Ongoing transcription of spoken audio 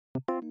For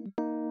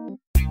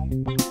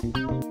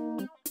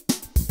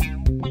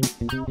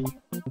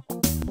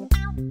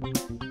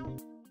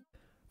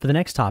the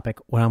next topic,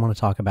 what I want to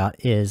talk about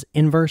is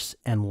inverse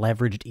and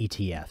leveraged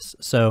ETFs.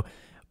 So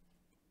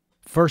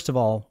first of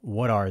all,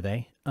 what are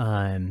they?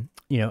 An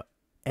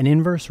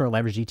inverse or a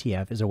leveraged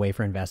ETF is a way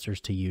for investors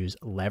to use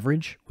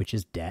leverage, which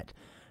is debt,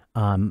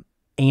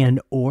 and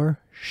or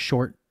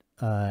short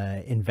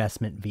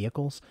investment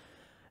vehicles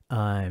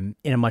in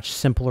a much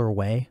simpler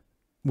way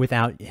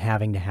without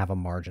having to have a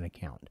margin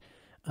account.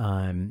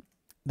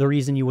 The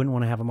reason you wouldn't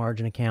want to have a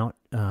margin account,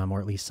 or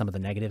at least some of the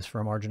negatives for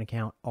a margin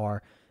account,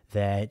 are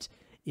that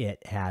it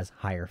has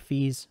higher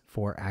fees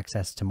for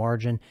access to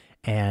margin,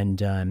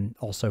 and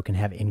also can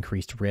have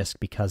increased risk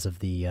because of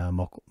the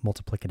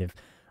multiplicative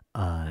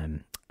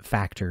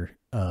factor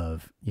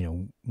of,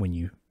 when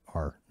you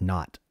are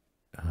not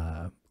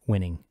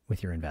winning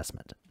with your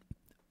investment.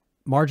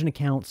 Margin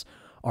accounts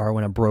are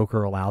when a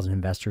broker allows an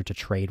investor to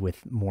trade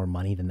with more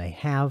money than they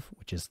have,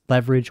 which is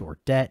leverage or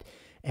debt.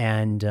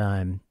 And,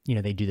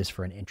 they do this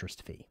for an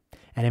interest fee.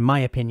 And in my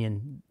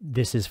opinion,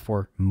 this is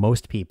for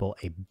most people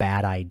a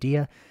bad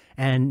idea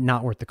and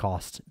not worth the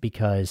cost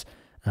because,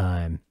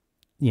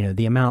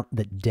 the amount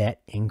that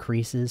debt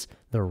increases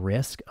the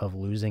risk of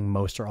losing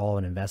most or all of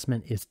an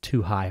investment is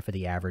too high for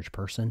the average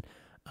person.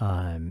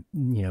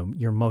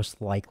 You're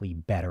most likely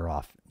better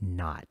off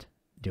not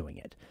doing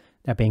it.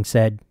 That being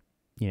said,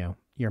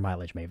 your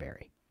mileage may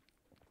vary.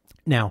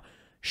 Now,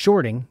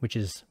 shorting, which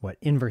is what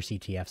inverse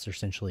ETFs are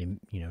essentially,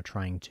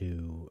 trying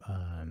to,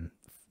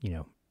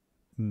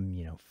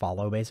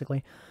 follow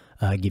basically,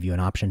 give you an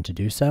option to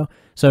do so.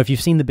 So if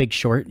you've seen The Big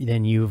Short,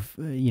 then you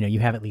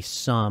have at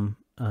least some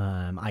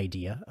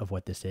idea of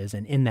what this is.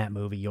 And in that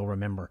movie, you'll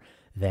remember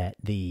that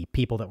the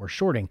people that were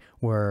shorting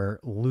were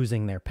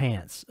losing their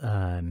pants,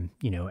 when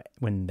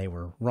they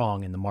were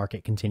wrong and the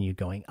market continued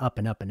going up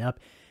and up and up.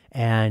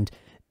 And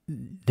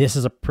this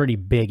is a pretty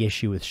big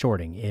issue with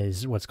shorting,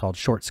 is what's called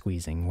short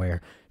squeezing,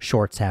 where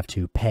shorts have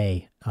to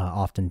pay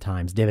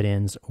oftentimes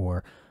dividends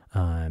or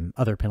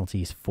other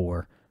penalties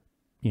for,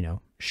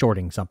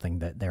 shorting something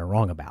that they're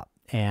wrong about.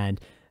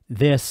 And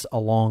this,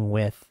 along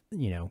with,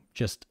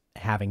 just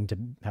having to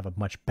have a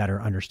much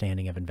better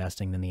understanding of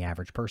investing than the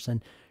average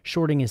person,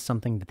 shorting is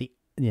something that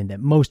that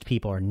most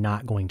people are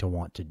not going to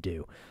want to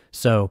do.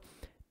 So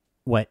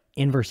what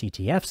inverse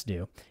ETFs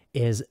do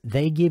is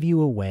they give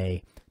you a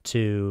way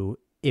to,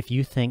 if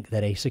you think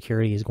that a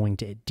security is going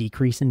to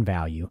decrease in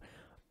value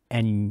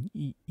and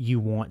you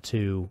want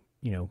to,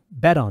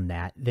 bet on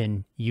that,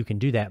 then you can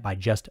do that by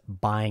just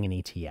buying an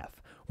ETF.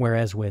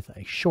 Whereas with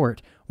a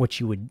short, what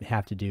you would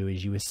have to do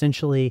is you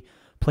essentially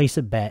place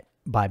a bet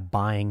by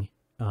buying,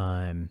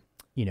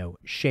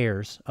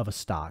 shares of a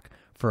stock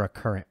for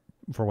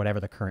whatever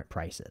the current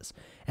price is.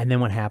 And then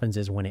what happens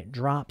is when it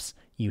drops,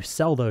 you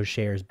sell those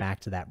shares back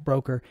to that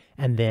broker,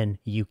 and then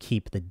you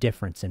keep the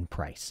difference in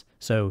price.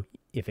 So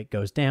if it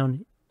goes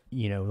down,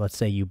 let's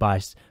say you buy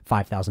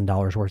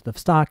 $5,000 worth of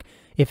stock.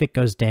 If it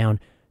goes down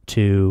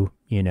to,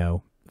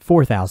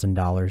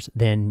 $4,000,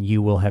 then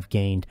you will have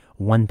gained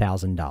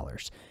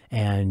 $1,000.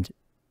 And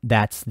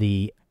that's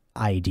the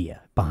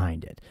idea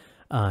behind it,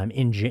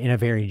 in a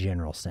very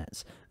general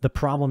sense. The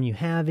problem you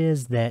have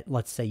is that,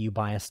 let's say you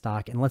buy a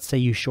stock, and let's say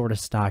you short a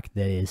stock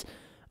that is,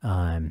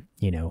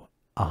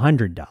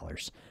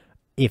 $100.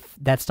 If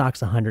that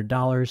stock's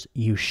 $100,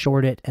 you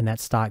short it, and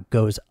that stock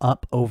goes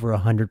up over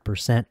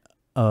 100%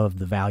 of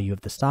the value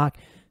of the stock,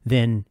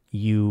 then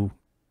you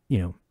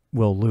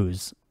will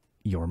lose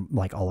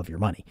all of your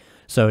money.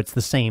 So it's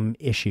the same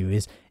issue.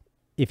 Is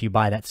if you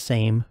buy that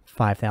same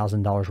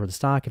 $5,000 worth of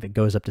stock, if it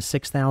goes up to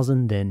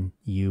 $6,000, then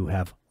you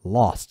have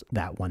lost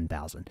that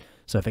 $1,000.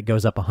 So if it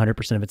goes up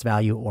 100% of its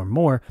value or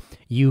more,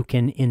 you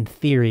can, in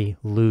theory,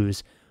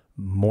 lose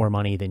more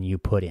money than you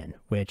put in,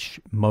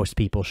 which most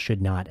people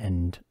should not,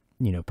 and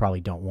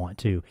probably don't want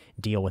to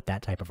deal with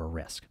that type of a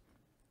risk.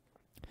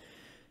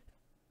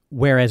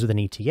 Whereas with an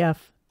ETF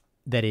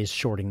that is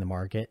shorting the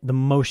market, the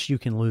most you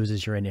can lose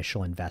is your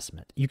initial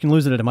investment. You can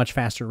lose it at a much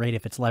faster rate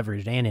if it's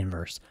leveraged and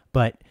inverse,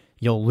 but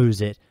you'll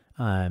lose it.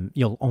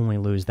 You'll only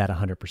lose that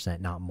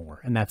 100%, not more.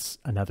 And that's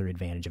another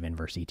advantage of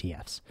inverse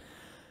ETFs.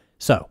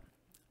 So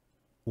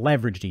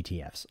leveraged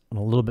ETFs, a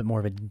little bit more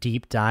of a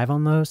deep dive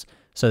on those.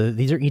 So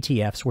these are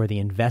ETFs where the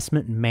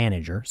investment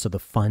manager, so the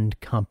fund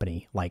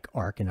company like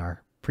ARK in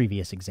our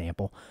previous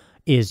example,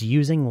 is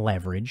using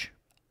leverage.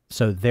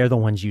 So they're the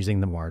ones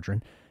using the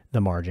margin,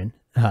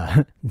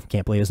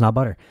 can't believe it's not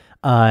butter,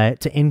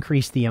 to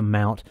increase the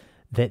amount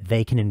that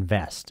they can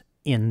invest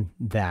in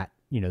that,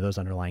 those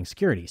underlying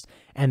securities.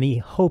 And the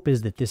hope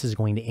is that this is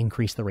going to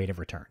increase the rate of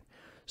return.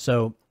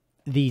 So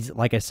these,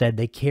 like I said,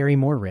 they carry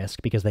more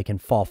risk because they can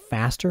fall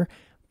faster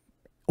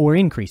or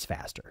increase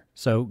faster.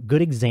 So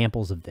good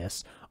examples of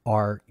this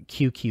are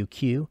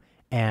QQQ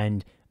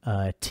and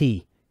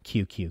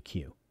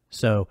TQQQ.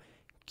 So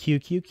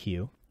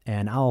QQQ,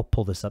 and I'll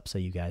pull this up so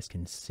you guys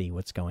can see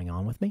what's going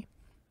on with me.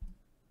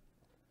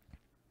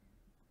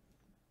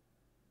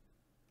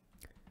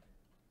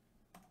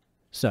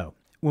 So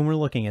when we're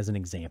looking as an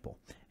example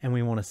and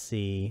we want to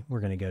see, we're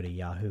going to go to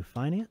Yahoo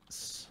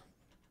Finance.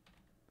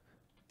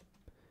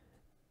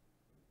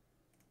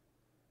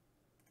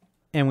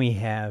 And we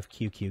have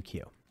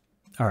QQQ.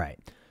 All right.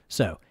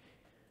 So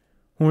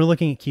when we're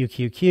looking at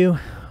QQQ,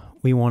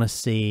 we want to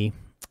see,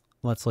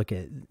 let's look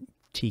at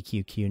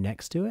TQQ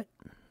next to it.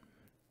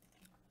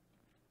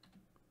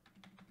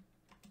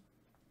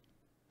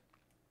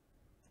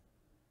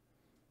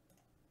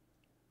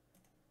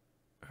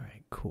 All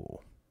right,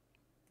 cool.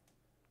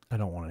 I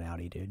don't want an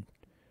Audi, dude.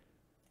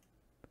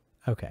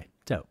 Okay,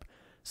 dope.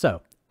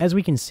 So as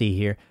we can see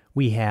here,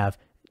 we have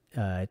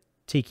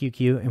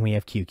TQQ and we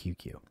have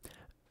QQQ.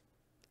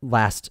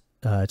 Last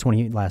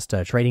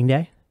trading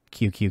day,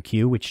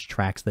 QQQ, which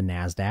tracks the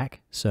NASDAQ.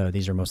 So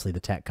these are mostly the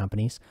tech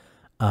companies,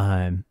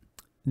 the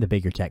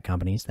bigger tech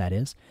companies, that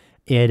is.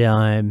 It,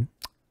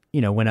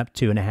 went up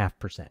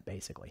 2.5%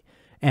 basically.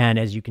 And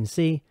as you can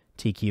see,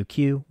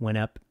 TQQ went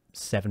up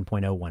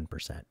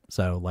 7.01%.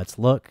 So let's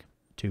look,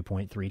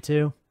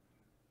 2.32,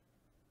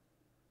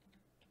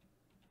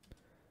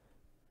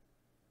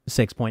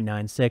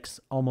 6.96,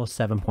 almost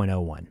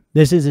 7.01.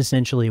 This is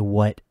essentially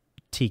what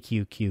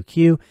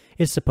TQQQ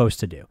is supposed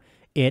to do.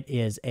 It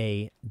is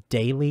a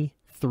daily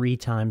 3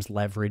 times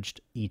leveraged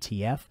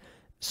ETF.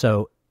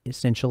 So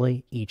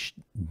essentially each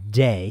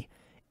day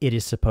it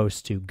is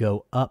supposed to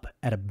go up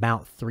at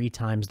about 3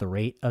 times the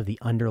rate of the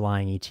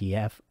underlying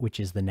ETF, which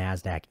is the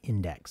NASDAQ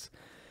index.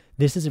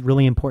 This is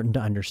really important to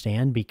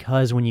understand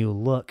because when you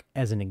look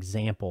as an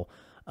example,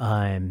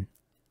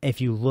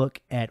 if you look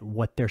at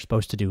what they're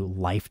supposed to do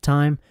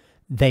lifetime,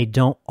 they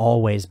don't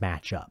always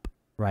match up,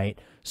 right?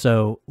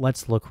 So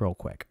let's look real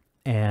quick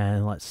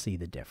and let's see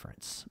the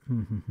difference.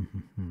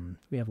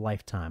 We have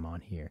lifetime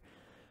on here.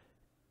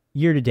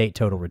 Year-to-date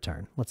total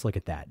return. Let's look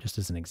at that just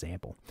as an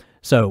example.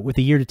 So with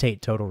the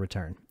year-to-date total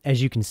return,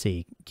 as you can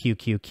see,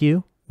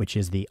 QQQ, which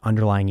is the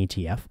underlying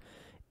ETF,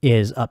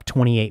 is up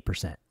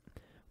 28%,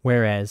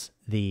 whereas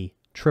the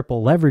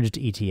triple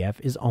leveraged ETF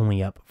is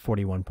only up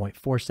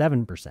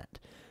 41.47%.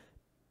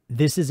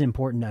 This is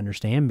important to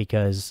understand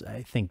because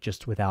I think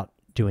just without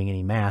doing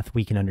any math,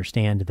 we can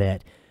understand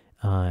that,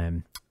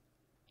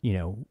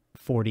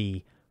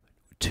 42%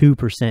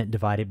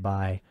 divided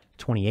by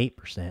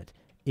 28%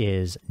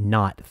 is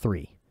not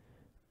 3,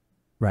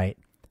 right?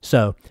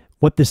 So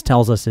what this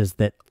tells us is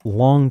that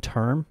long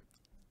term,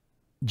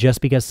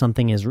 just because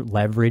something is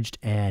leveraged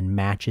and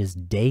matches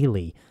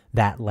daily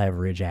that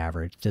leverage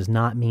average does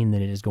not mean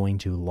that it is going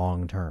to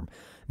long term.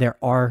 There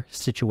are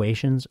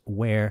situations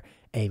where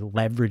a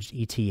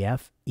leveraged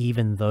ETF,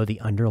 even though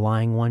the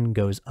underlying one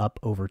goes up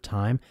over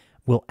time,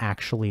 will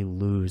actually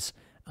lose,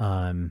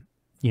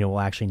 will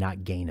actually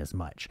not gain as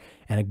much.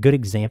 And a good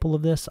example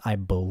of this, I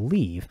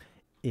believe,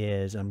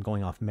 is, I'm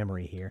going off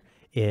memory here,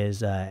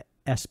 is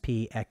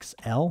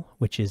SPXL,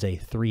 which is a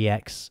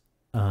 3X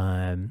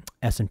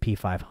S&P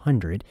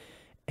 500,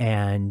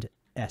 and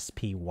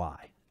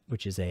SPY,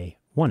 which is a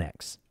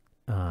 1X,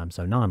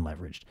 so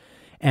non-leveraged.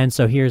 And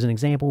so here's an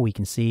example. We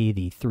can see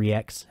the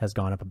 3X has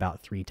gone up about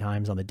 3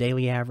 times on the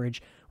daily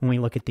average. When we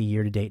look at the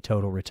year-to-date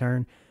total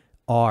return,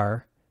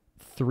 our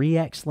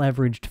 3X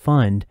leveraged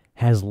fund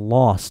has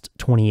lost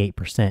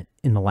 28%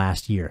 in the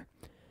last year,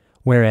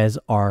 whereas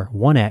our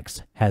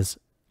 1X has,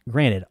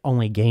 granted,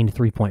 only gained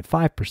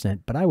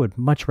 3.5%, but I would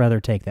much rather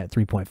take that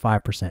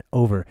 3.5%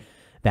 over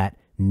that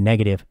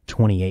negative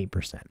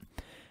 28%.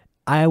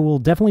 I will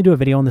definitely do a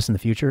video on this in the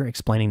future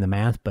explaining the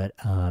math, but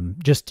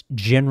just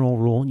general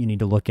rule, you need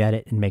to look at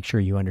it and make sure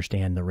you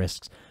understand the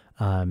risks,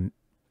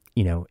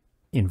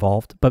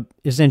 involved. But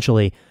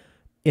essentially,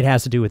 it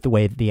has to do with the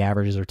way that the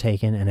averages are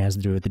taken and has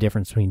to do with the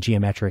difference between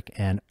geometric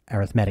and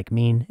arithmetic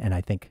mean. And I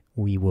think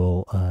we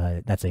will,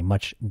 that's a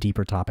much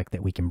deeper topic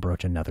that we can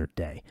broach another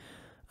day.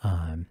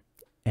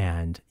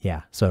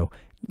 So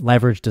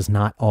leverage does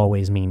not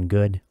always mean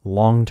good.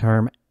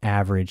 Long-term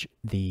average,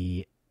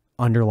 the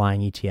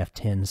underlying ETF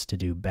tends to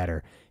do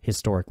better,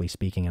 historically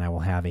speaking, and I will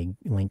have a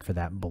link for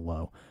that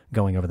below,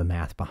 going over the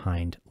math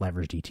behind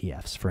leveraged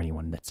ETFs for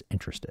anyone that's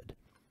interested.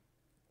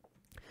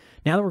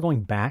 Now that we're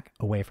going back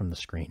away from the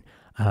screen,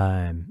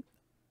 I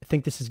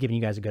think this is giving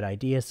you guys a good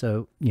idea.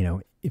 So,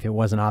 if it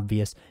wasn't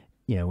obvious,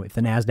 if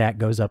the NASDAQ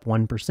goes up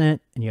 1%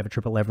 and you have a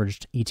triple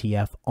leveraged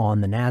ETF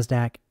on the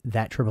NASDAQ,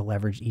 that triple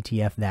leveraged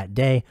ETF that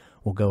day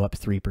will go up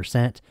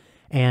 3%.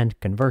 And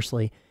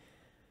conversely,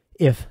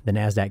 if the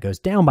NASDAQ goes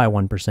down by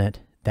 1%,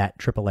 that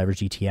triple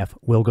leveraged ETF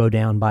will go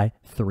down by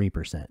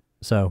 3%.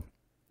 So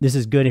this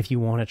is good if you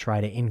want to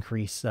try to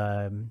increase,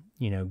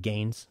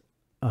 gains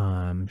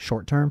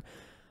short term,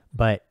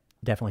 but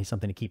definitely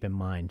something to keep in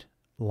mind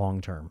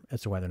long term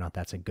as to whether or not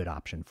that's a good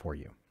option for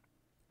you.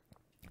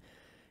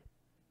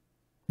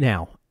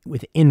 Now,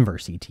 with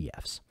inverse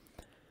ETFs.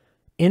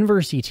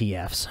 Inverse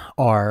ETFs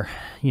are,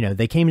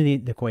 they came to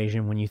the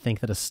equation when you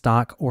think that a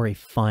stock or a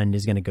fund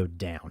is going to go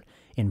down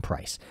in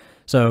price.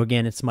 So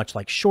again, it's much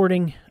like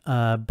shorting,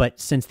 but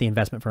since the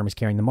investment firm is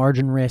carrying the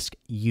margin risk,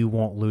 you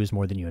won't lose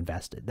more than you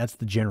invested. That's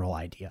the general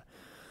idea.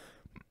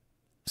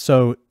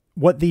 So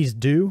what these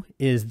do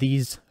is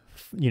these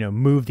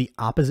move the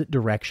opposite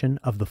direction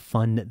of the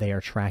fund that they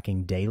are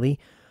tracking daily.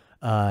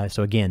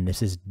 So again,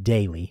 this is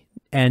daily,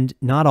 and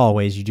not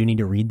always. You do need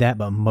to read that,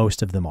 but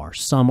most of them are.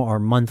 Some are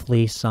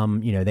monthly,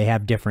 some, they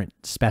have different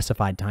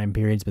specified time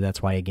periods, but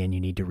that's why, again,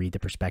 you need to read the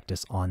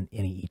prospectus on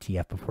any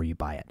ETF before you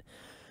buy it.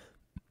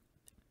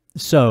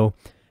 So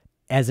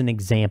as an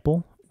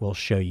example, we'll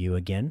show you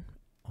again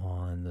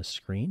on the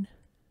screen.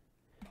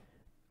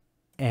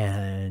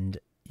 And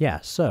yeah,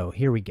 so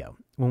here we go.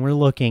 When we're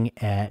looking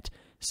at,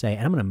 say,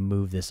 and I'm going to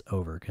move this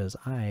over because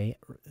I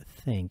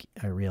think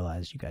I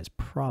realized you guys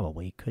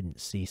probably couldn't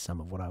see some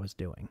of what I was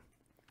doing.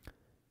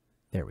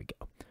 There we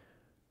go.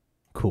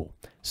 Cool.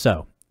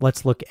 So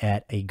let's look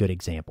at a good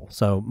example.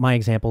 So my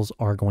examples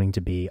are going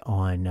to be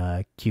on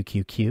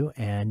QQQ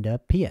and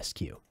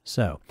PSQ.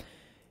 So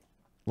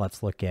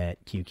let's look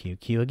at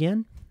QQQ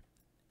again.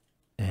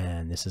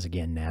 And this is,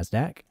 again,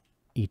 NASDAQ,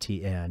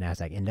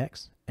 NASDAQ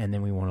index. And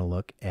then we want to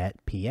look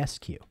at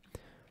PSQ.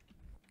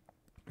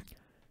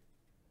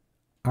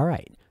 All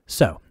right,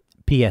 so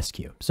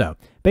PSQ. So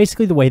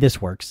basically the way this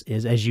works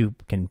is, as you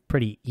can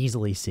pretty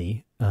easily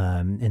see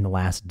in the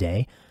last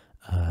day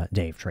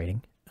of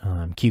trading,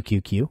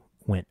 QQQ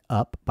went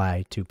up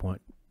by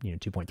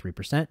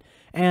 2.3%,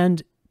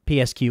 and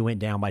PSQ went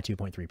down by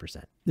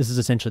 2.3%. This is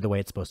essentially the way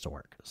it's supposed to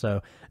work.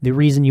 So the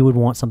reason you would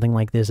want something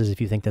like this is if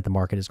you think that the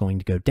market is going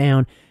to go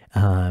down,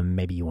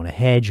 maybe you want to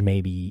hedge,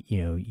 maybe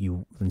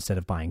you instead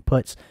of buying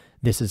puts,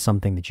 this is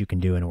something that you can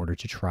do in order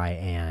to try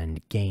and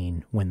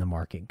gain when the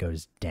market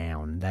goes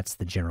down. That's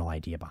the general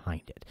idea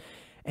behind it.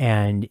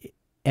 And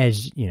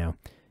as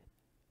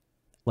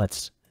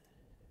let's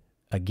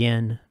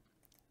again,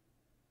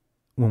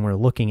 when we're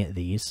looking at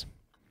these,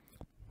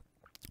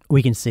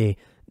 we can see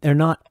they're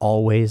not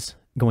always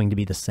going to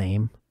be the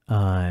same.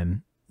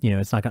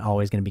 It's not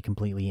always going to be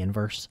completely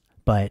inverse,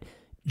 but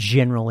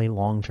generally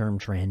long-term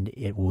trend,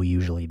 it will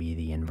usually be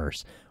the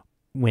inverse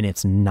when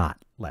it's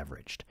not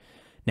leveraged.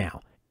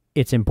 Now,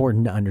 it's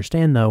important to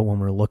understand, though, when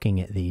we're looking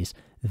at these,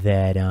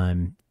 that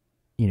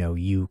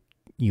you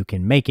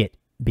can make it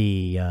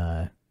be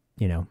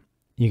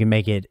you can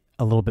make it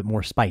a little bit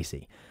more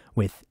spicy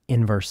with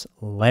inverse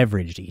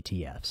leveraged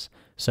ETFs.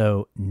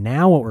 So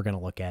now what we're going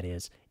to look at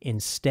is,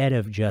 instead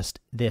of just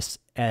this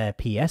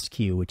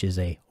PSQ, which is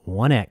a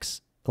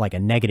 1x, like a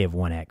negative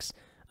 1x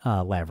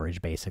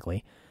leverage,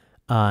 basically,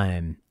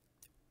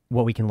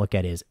 what we can look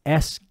at is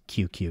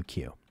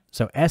SQQQ.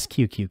 So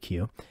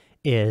SQQQ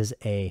is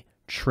a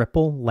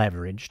triple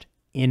leveraged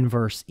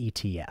inverse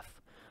ETF.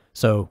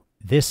 So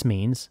this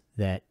means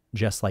that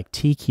just like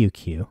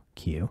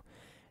TQQQ,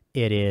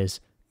 it is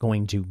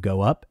going to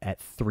go up at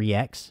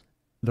 3x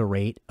the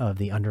rate of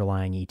the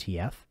underlying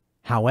ETF.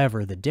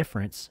 However, the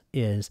difference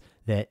is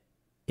that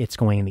it's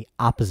going in the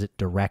opposite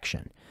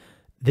direction.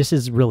 This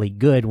is really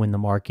good when the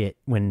market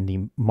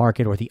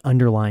or the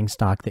underlying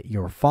stock that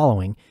you're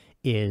following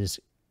is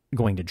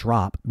going to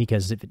drop,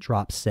 because if it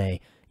drops, say,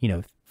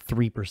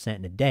 3%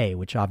 in a day,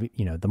 which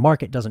the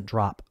market doesn't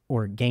drop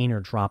or gain or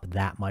drop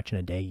that much in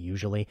a day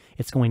usually.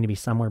 It's going to be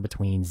somewhere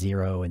between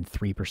 0 and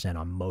 3%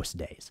 on most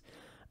days.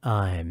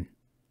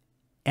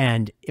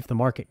 And if the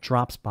market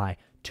drops by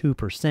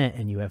 2%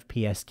 and you have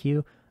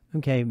PSQ,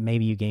 okay,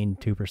 maybe you gain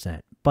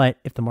 2%. But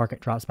if the market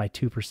drops by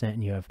 2%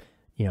 and you have,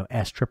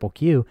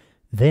 SQQQ,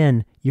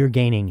 then you're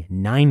gaining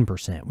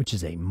 9%, which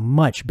is a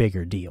much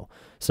bigger deal.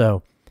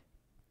 So,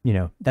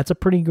 that's a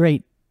pretty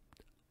great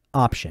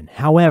option.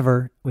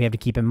 However, we have to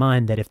keep in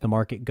mind that if the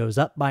market goes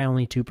up by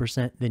only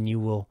 2%, then you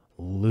will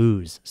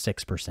lose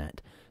 6%.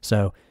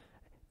 So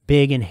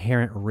big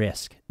inherent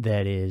risk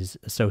that is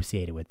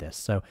associated with this.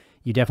 So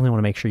you definitely want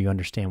to make sure you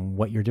understand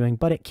what you're doing,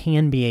 but it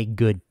can be a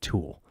good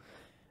tool.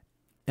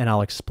 And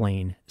I'll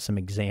explain some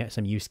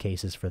use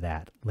cases for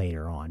that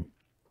later on.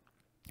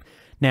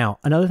 Now,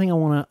 another thing I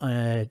want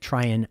to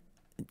try and,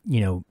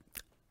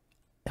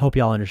 help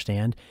y'all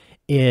understand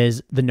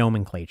is the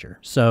nomenclature.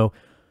 So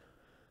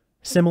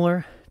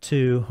similar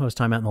to what I was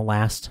talking about in the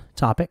last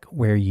topic,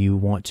 where you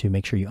want to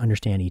make sure you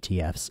understand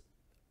ETFs.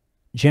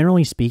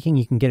 Generally speaking,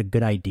 you can get a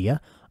good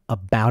idea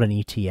about an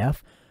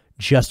ETF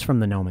just from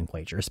the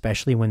nomenclature,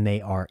 especially when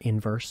they are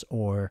inverse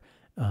or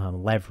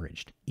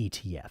leveraged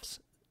ETFs.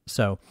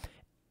 So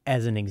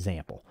as an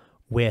example,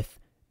 with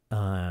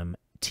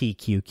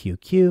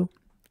TQQQ,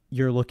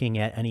 you're looking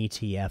at an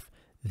ETF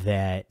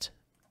that,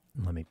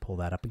 let me pull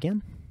that up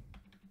again.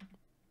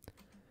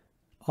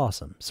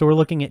 Awesome. So we're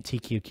looking at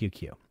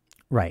TQQQ.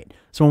 Right.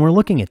 So when we're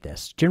looking at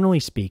this,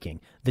 generally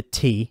speaking, the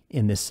T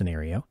in this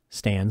scenario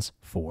stands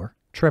for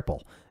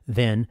triple.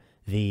 Then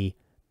the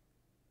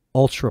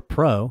Ultra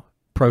Pro,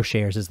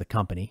 ProShares is the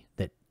company,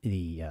 that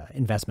the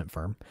investment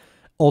firm.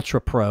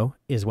 Ultra Pro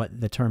is what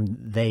the term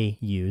they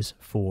use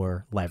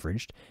for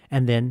leveraged,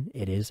 and then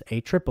it is a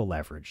triple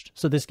leveraged.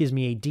 So this gives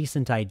me a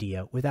decent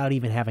idea without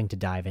even having to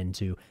dive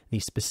into the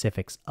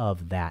specifics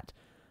of that,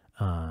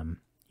 of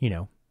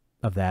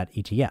that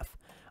ETF.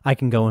 I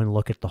can go and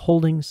look at the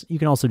holdings. You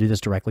can also do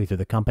this directly through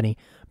the company,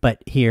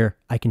 but here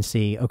I can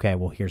see, okay,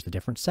 well, here's the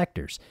different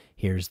sectors.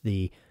 Here's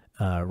the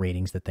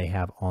ratings that they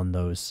have on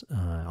those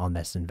on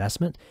this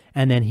investment,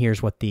 and then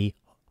here's what the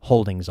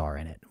holdings are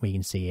in it. We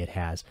can see it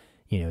has,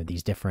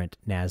 these different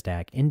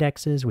NASDAQ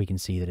indexes. We can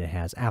see that it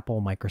has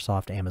Apple,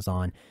 Microsoft,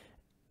 Amazon.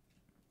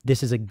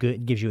 This is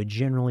gives you a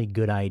generally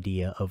good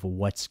idea of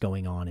what's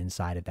going on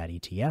inside of that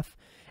ETF.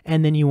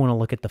 And then you want to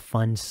look at the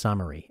fund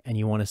summary and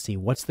you want to see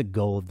what's the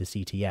goal of this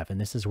ETF. And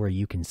this is where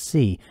you can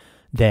see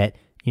that,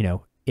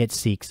 it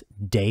seeks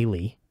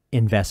daily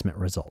investment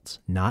results,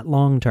 not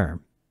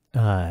long-term.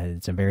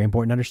 It's very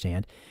important to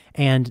understand.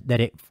 And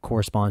that it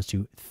corresponds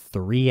to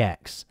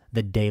 3x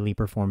the daily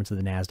performance of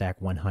the NASDAQ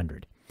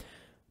 100.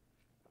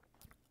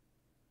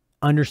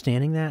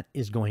 Understanding that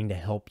is going to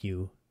help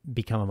you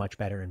become a much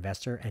better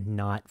investor and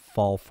not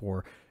fall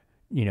for,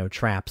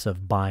 traps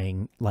of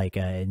buying like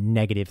a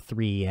negative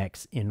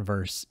 3x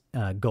inverse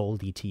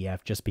gold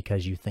ETF just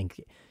because you think,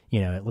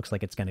 it looks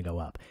like it's going to go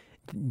up.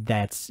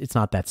 It's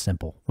not that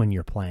simple when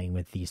you're playing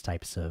with these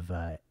types of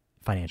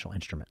financial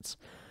instruments.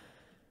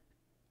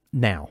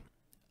 Now,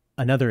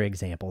 another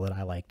example that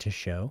I like to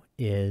show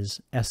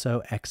is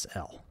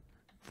SOXL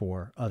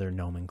for other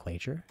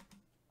nomenclature,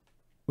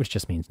 which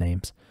just means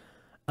names.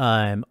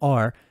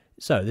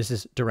 So this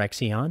is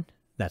Direxion,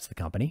 that's the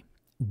company.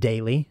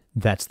 Daily,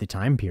 that's the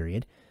time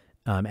period.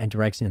 And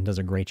Direxion does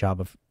a great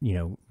job of,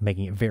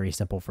 making it very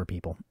simple for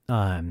people.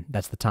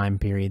 That's the time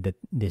period that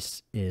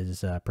this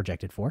is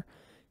projected for.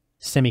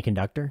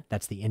 Semiconductor,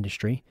 that's the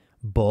industry.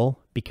 Bull,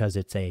 because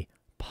it's a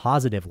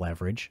positive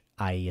leverage,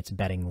 i.e. it's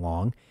betting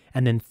long.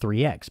 And then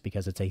 3X,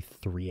 because it's a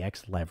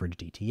 3X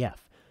leveraged ETF.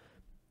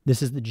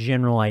 This is the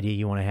general idea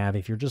you want to have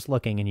if you're just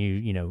looking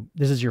and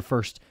this is your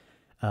first,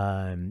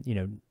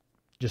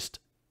 just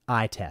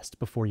eye test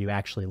before you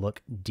actually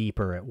look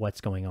deeper at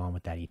what's going on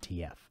with that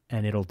ETF.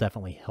 And it'll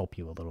definitely help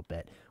you a little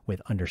bit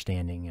with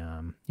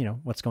understanding,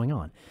 what's going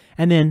on.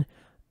 And then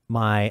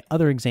my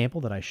other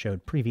example that I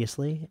showed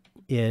previously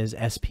is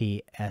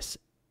SPSXS,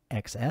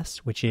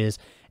 which is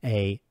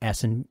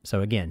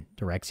so again,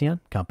 Direxion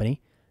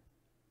company,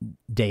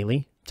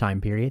 daily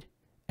time period,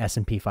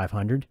 S&P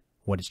 500,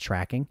 what it's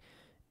tracking.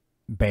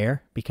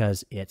 Bear,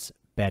 because it's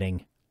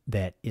betting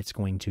that it's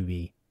going to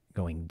be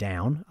going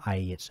down,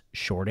 i.e. it's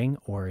shorting,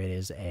 or it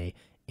is a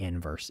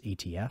inverse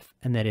ETF,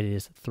 and that it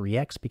is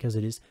 3X because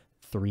it is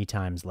 3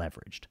 times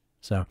leveraged.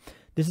 So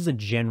this is a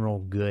general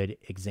good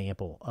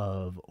example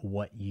of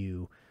what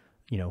you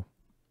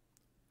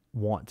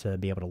want to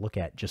be able to look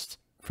at just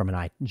from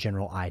a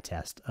general eye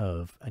test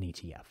of an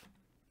ETF.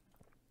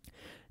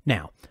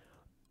 Now,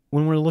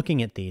 when we're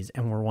looking at these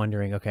and we're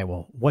wondering, okay,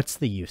 well, what's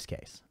the use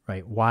case,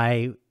 right?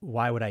 Why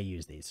would I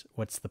use these?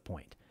 What's the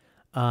point?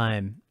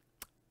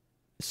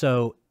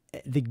 So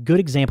the good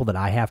example that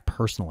I have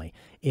personally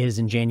is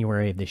in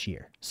January of this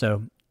year.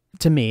 So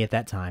to me at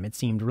that time, it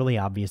seemed really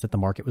obvious that the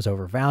market was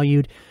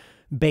overvalued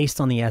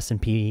based on the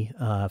S&P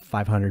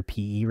 500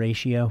 PE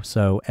ratio.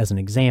 So as an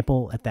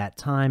example, at that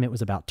time, it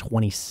was about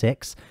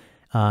 26.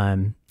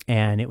 And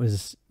it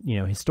was,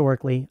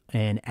 historically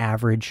an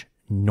average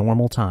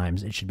normal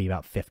times, it should be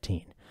about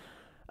 15.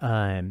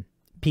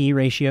 PE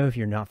ratio, if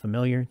you're not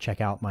familiar,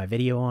 check out my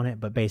video on it.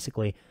 But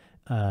basically,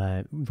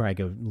 where I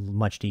go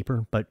much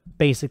deeper, but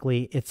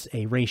basically it's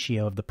a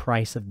ratio of the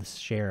price of the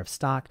share of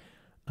stock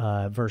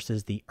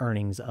versus the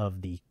earnings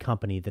of the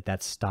company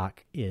that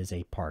stock is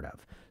a part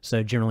of.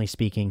 So generally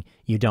speaking,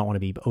 you don't want to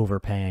be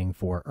overpaying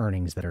for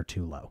earnings that are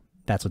too low.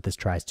 That's what this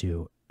tries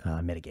to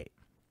mitigate.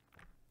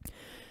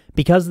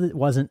 Because it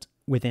wasn't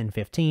within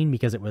 15,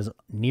 because it was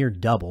near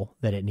double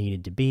that it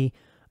needed to be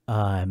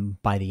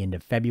by the end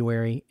of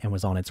February and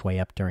was on its way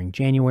up during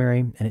January,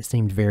 and it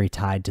seemed very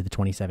tied to the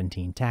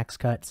 2017 tax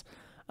cuts,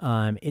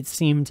 it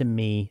seemed to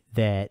me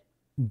that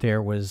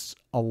there was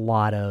a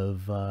lot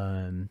of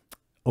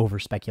over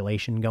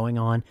speculation going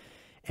on,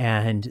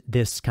 and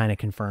this kind of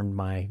confirmed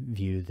my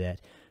view that,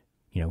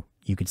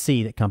 you could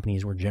see that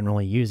companies were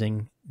generally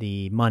using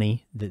the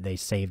money that they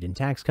saved in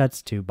tax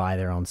cuts to buy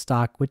their own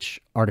stock,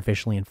 which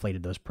artificially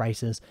inflated those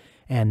prices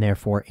and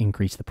therefore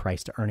increased the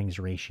price to earnings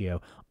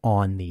ratio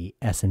on the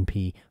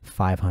S&P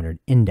 500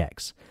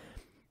 index.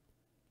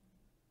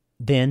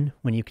 Then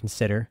when you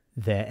consider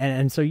that,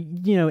 and so,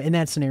 in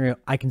that scenario,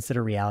 I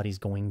consider reality is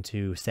going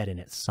to set in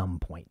at some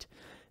point.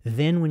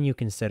 Then when you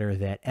consider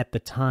that at the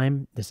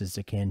time, this is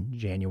again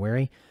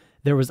January,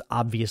 there was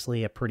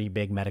obviously a pretty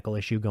big medical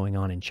issue going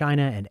on in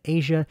China and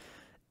Asia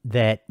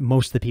that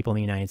most of the people in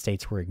the United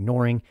States were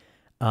ignoring.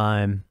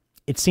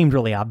 It seemed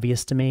really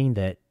obvious to me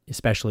that,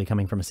 especially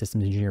coming from a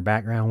systems engineer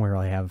background where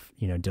I have,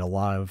 did a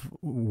lot of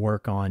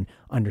work on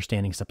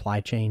understanding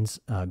supply chains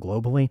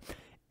globally,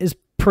 is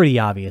pretty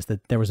obvious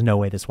that there was no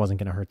way this wasn't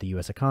going to hurt the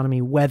U.S.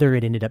 economy. Whether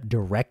it ended up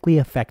directly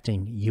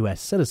affecting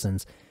U.S.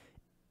 citizens,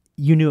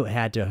 you knew it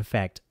had to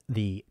affect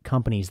the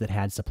companies that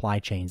had supply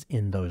chains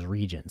in those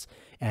regions.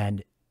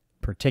 And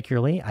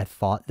particularly, I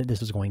thought that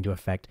this was going to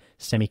affect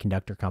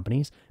semiconductor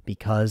companies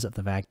because of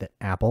the fact that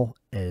Apple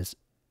is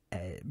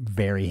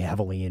very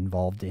heavily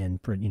involved in,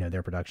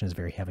 their production is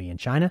very heavy in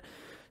China.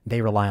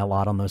 They rely a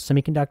lot on those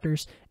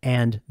semiconductors,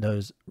 and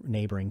those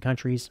neighboring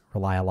countries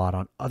rely a lot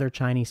on other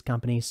Chinese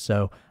companies.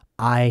 So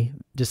I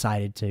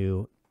decided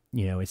to,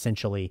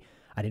 essentially,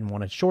 I didn't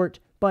want to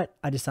short, but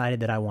I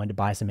decided that I wanted to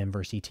buy some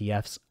inverse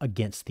ETFs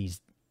against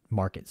these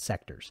market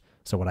sectors.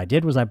 So what I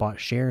did was I bought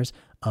shares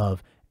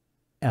of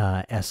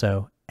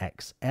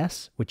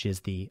SOXS, which is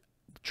the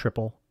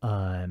triple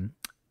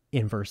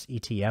inverse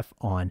ETF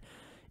on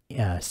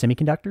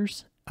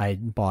semiconductors. I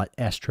bought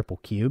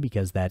SQQQ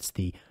because that's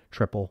the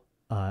triple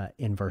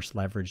inverse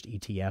leveraged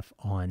ETF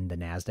on the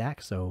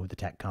NASDAQ, so the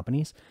tech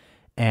companies.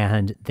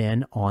 And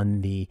then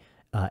on the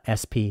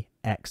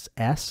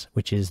SPXS,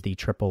 which is the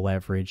triple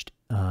leveraged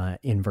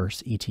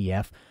inverse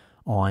ETF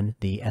on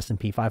the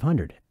S&P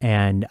 500.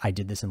 And I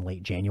did this in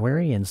late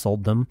January and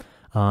sold them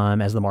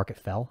as the market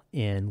fell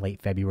in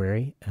late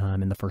February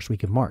in the first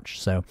week of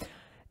March. So,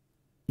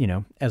 you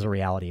know, as a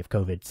reality of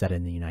COVID set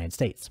in the United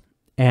States.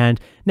 And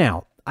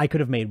now I could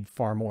have made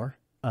far more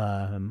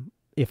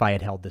if I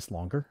had held this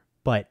longer,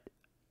 but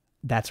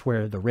that's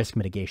where the risk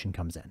mitigation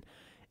comes in.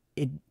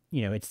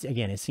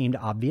 It seemed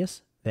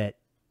obvious that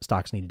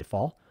stocks needed to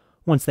fall.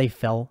 Once they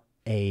fell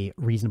a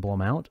reasonable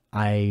amount,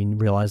 I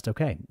realized,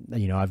 okay,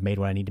 I've made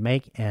what I need to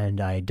make,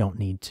 and I don't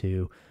need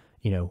to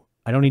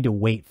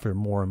wait for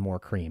more and more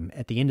cream.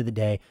 At the end of the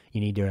day, you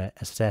need to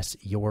assess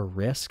your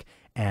risk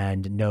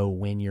and know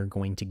when you're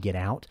going to get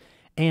out.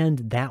 And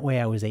that way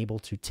I was able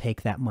to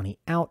take that money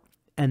out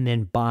and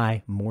then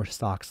buy more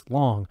stocks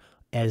long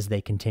as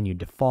they continued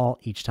to fall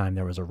each time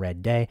there was a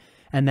red day.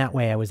 And that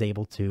way I was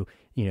able to,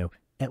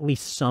 at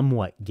least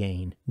somewhat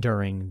gain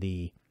during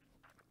the,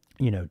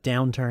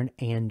 downturn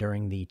and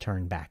during the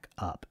turn back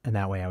up. And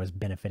that way I was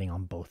benefiting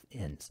on both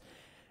ends.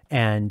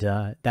 And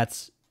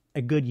that's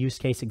a good use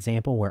case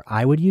example where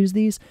I would use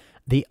these.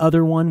 The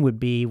other one would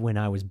be when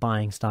I was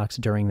buying stocks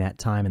during that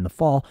time in the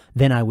fall,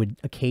 then I would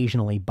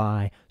occasionally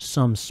buy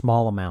some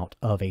small amount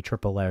of a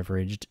triple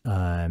leveraged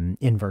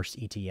inverse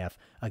ETF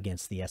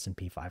against the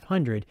S&P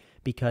 500,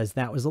 because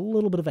that was a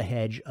little bit of a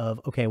hedge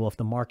of, okay, well, if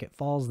the market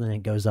falls, then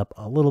it goes up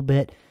a little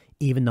bit,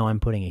 even though I'm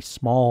putting a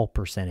small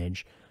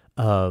percentage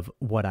of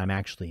what I'm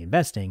actually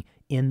investing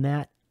in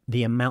that.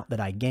 The amount that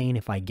I gain,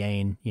 if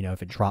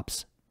it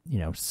drops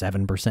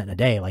 7% a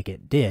day like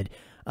it did,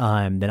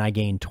 then I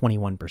gain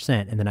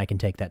 21%, and then I can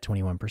take that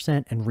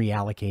 21% and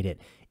reallocate it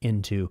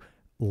into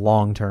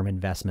long-term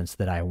investments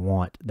that I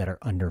want that are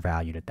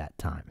undervalued at that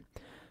time.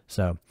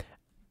 So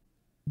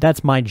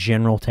that's my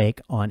general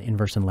take on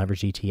inverse and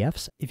leveraged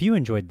ETFs. If you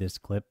enjoyed this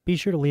clip, be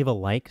sure to leave a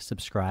like,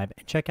 subscribe,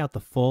 and check out the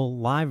full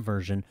live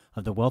version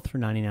of the Wealth for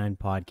 99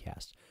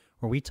 podcast,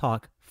 where we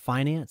talk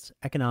finance,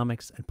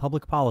 economics, and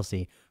public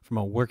policy from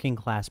a working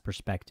class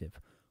perspective.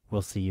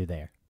 We'll see you there.